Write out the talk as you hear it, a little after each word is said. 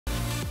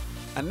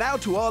And now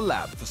to our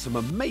lab for some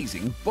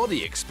amazing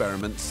body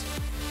experiments.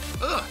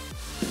 Ugh!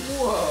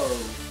 Whoa!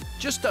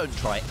 Just don't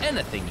try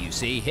anything you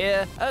see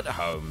here at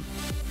home.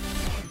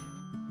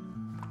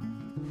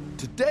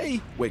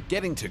 Today, we're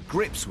getting to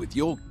grips with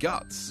your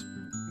guts.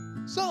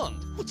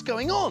 Xand, what's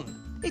going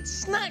on? It's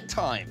snack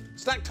time.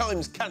 Snack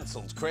time's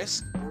cancelled,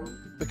 Chris.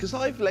 Because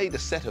I've laid a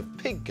set of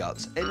pig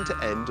guts end to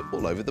end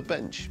all over the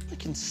bench. I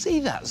can see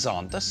that,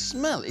 Xand. The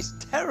smell is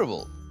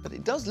terrible, but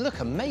it does look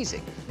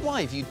amazing.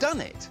 Why have you done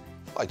it?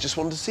 I just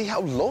wanted to see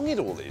how long it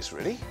all is,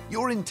 really.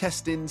 Your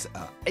intestines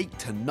are 8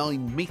 to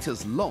 9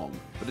 meters long,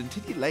 but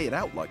until you lay it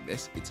out like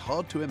this, it's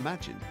hard to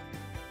imagine.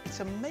 It's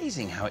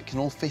amazing how it can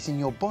all fit in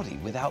your body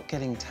without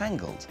getting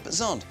tangled. But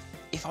Xand,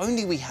 if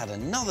only we had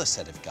another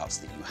set of guts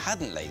that you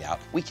hadn't laid out,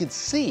 we could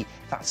see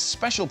that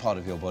special part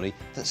of your body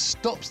that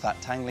stops that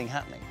tangling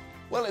happening.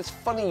 Well, it's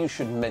funny you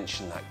should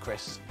mention that,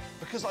 Chris,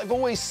 because I've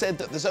always said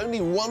that there's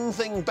only one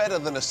thing better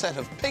than a set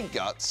of pig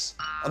guts,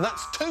 and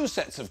that's 2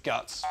 sets of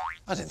guts.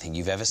 I don't think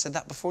you've ever said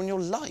that before in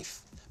your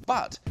life.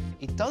 But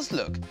it does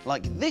look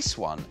like this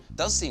one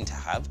does seem to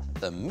have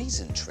the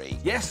mesentery.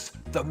 Yes,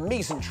 the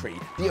mesentery,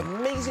 the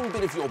amazing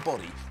bit of your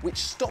body which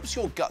stops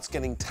your guts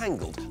getting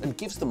tangled and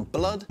gives them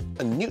blood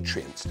and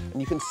nutrients. And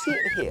you can see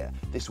it here.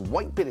 This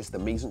white bit is the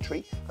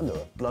mesentery, and there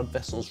are blood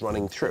vessels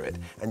running through it.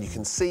 And you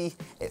can see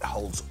it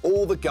holds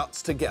all the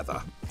guts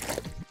together.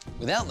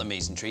 Without the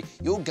mesentery,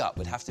 your gut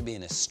would have to be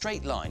in a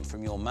straight line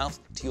from your mouth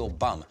to your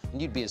bum,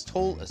 and you'd be as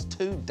tall as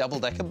 2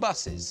 double-decker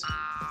buses.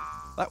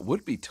 That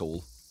would be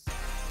tall.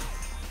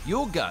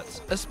 Your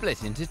guts are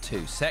split into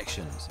 2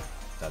 sections,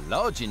 the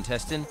large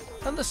intestine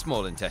and the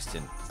small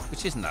intestine,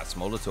 which isn't that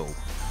small at all.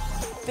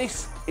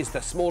 This is the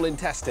small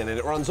intestine, and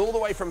it runs all the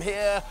way from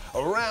here,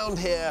 around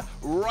here,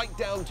 right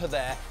down to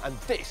there, and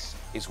this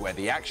is where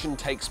the action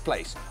takes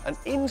place. And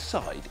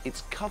inside,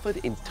 it's covered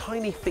in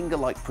tiny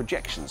finger-like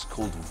projections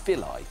called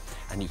villi,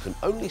 and you can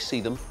only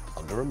see them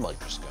under a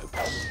microscope.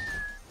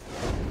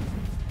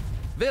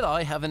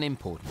 Villi have an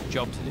important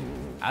job to do.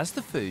 As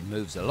the food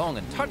moves along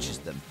and touches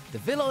them, the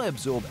villi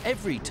absorb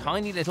every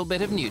tiny little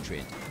bit of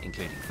nutrient,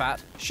 including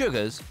fat,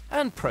 sugars,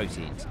 and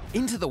proteins,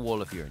 into the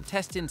wall of your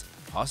intestines,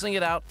 passing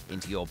it out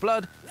into your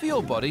blood for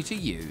your body to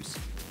use.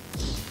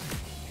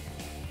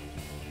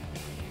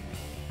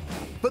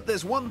 But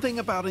there's one thing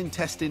about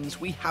intestines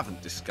we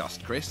haven't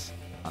discussed, Chris,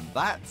 and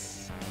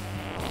that's...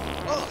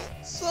 Oh,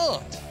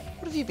 Xand,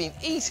 what have you been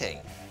eating?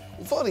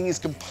 Farting is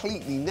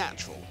completely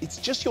natural. It's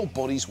just your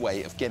body's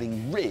way of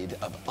getting rid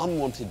of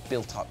unwanted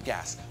built-up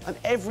gas, and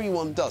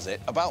everyone does it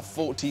about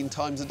 14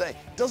 times a day.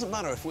 Doesn't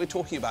matter if we're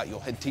talking about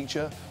your head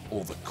teacher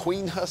or the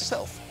Queen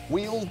herself.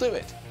 We all do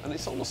it, and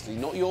it's honestly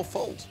not your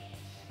fault.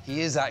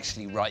 He is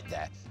actually right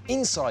there.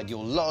 Inside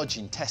your large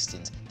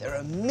intestines, there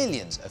are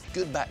millions of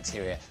good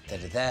bacteria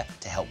that are there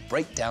to help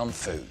break down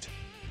food.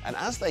 And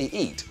as they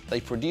eat, they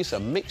produce a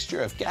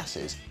mixture of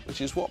gases, which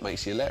is what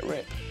makes you let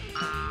rip.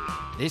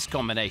 This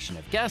combination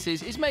of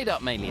gases is made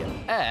up mainly of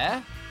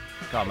air,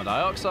 carbon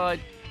dioxide,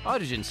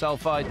 hydrogen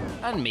sulfide,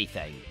 and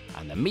methane.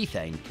 And the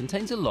methane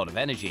contains a lot of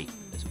energy,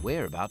 as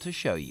we're about to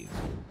show you.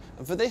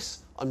 And for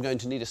this, I'm going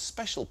to need a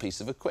special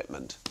piece of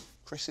equipment,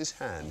 Chris's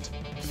hand.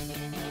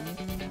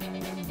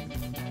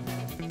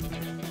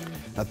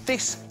 Now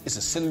this is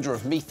a cylinder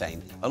of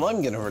methane, and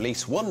I'm going to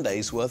release 1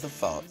 day's worth of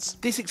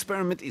farts. This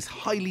experiment is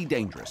highly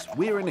dangerous.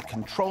 We're in a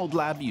controlled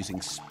lab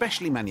using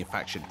specially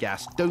manufactured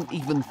gas. Don't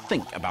even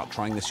think about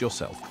trying this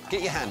yourself.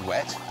 Get your hand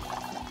wet.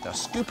 Now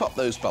scoop up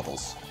those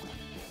bubbles.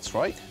 That's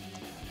right.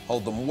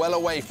 Hold them well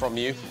away from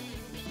you.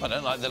 I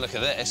don't like the look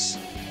of this.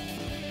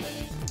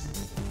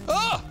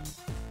 Ah!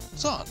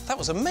 Xand, that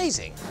was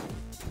amazing.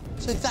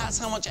 So that's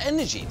how much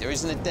energy there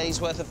is in a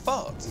day's worth of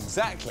farts.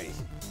 Exactly.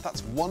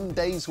 That's 1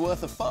 day's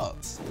worth of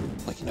farts.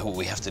 Well, you know what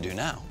we have to do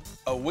now?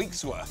 A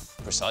week's worth.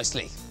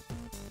 Precisely.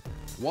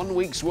 1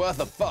 week's worth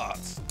of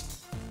farts.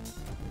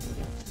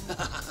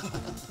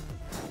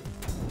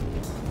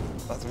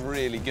 That's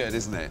really good,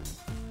 isn't it?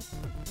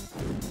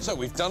 So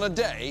we've done a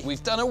day.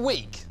 We've done a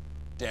week.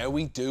 Dare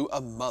we do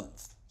a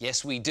month?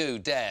 Yes, we do.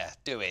 Dare.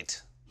 Do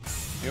it.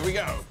 Here we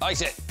go.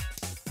 Ice it.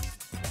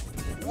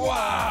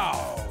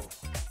 Wow!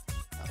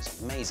 That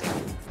was amazing.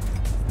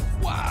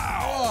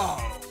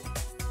 Wow!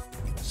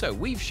 So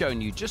we've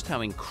shown you just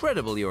how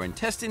incredible your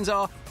intestines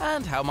are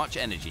and how much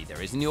energy there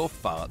is in your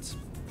farts.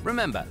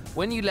 Remember,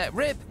 when you let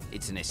rip,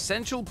 it's an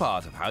essential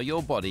part of how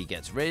your body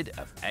gets rid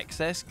of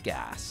excess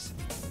gas.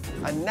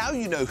 And now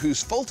you know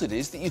whose fault it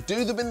is that you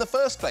do them in the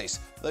first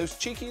place, those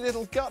cheeky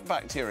little gut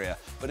bacteria.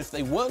 But if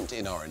they weren't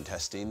in our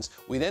intestines,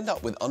 we'd end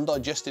up with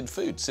undigested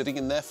food sitting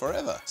in there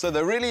forever. So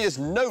there really is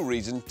no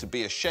reason to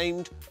be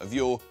ashamed of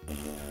your